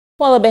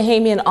Well, a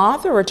Bahamian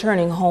author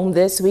returning home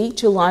this week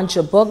to launch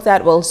a book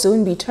that will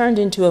soon be turned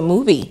into a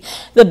movie.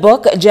 The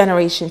book,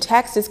 Generation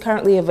Text, is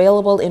currently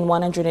available in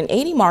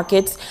 180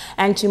 markets,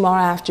 and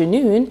tomorrow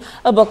afternoon,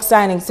 a book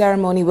signing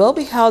ceremony will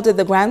be held at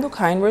the Grand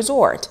Lucine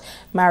Resort.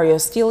 Mario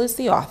Steele is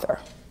the author.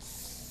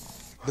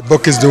 The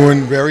book is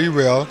doing very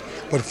well,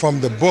 but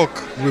from the book,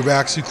 we've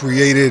actually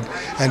created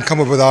and come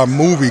up with our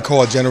movie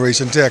called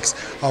Generation Text.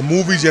 Our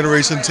movie,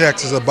 Generation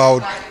Text, is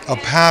about a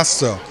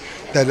pastor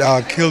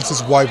that kills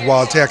his wife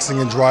while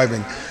texting and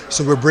driving.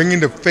 So we're bringing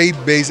the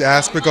faith-based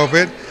aspect of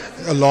it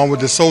along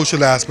with the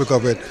social aspect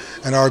of it.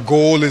 And our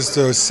goal is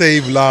to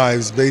save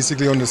lives,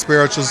 basically on the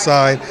spiritual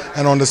side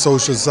and on the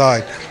social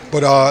side.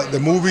 But the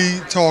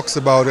movie talks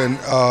about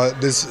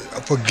this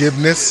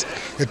forgiveness.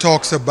 It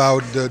talks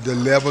about the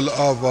level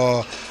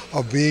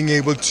of being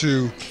able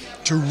to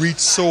reach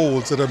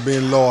souls that are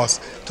being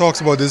lost. It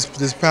talks about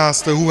this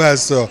pastor who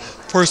has to,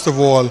 first of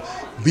all,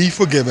 be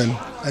forgiven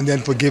and then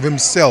forgive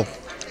himself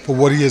for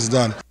what he has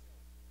done.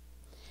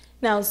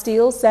 Now,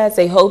 Steele says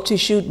they hope to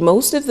shoot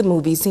most of the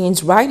movie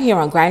scenes right here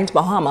on Grand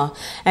Bahama,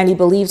 and he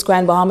believes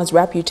Grand Bahama's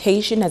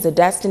reputation as a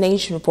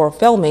destination for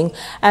filming,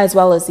 as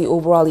well as the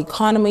overall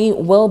economy,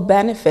 will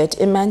benefit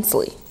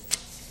immensely.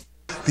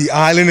 The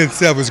island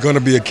itself is going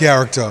to be a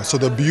character. So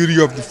the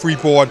beauty of the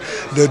Freeport,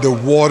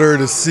 the water,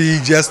 the sea,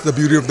 just the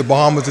beauty of the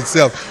Bahamas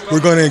itself, we're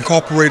going to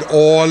incorporate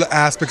all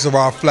aspects of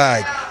our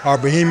flag, our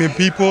Bahamian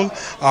people,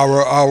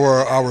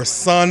 our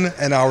sun,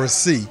 and our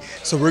sea.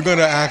 So we're going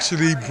to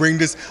actually bring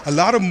this. A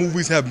lot of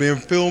movies have been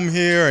filmed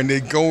here, and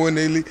they go and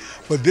they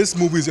leave, but this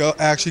movie is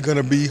actually going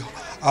to be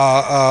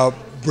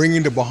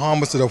bringing the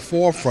Bahamas to the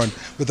forefront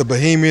with the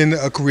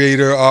Bahamian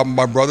creator,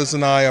 my brothers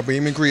and I are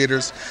Bahamian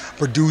creators,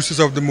 producers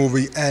of the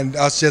movie, and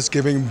us just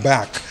giving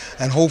back.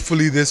 And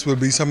hopefully this will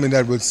be something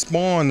that will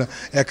spawn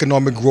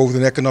economic growth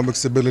and economic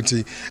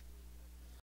stability.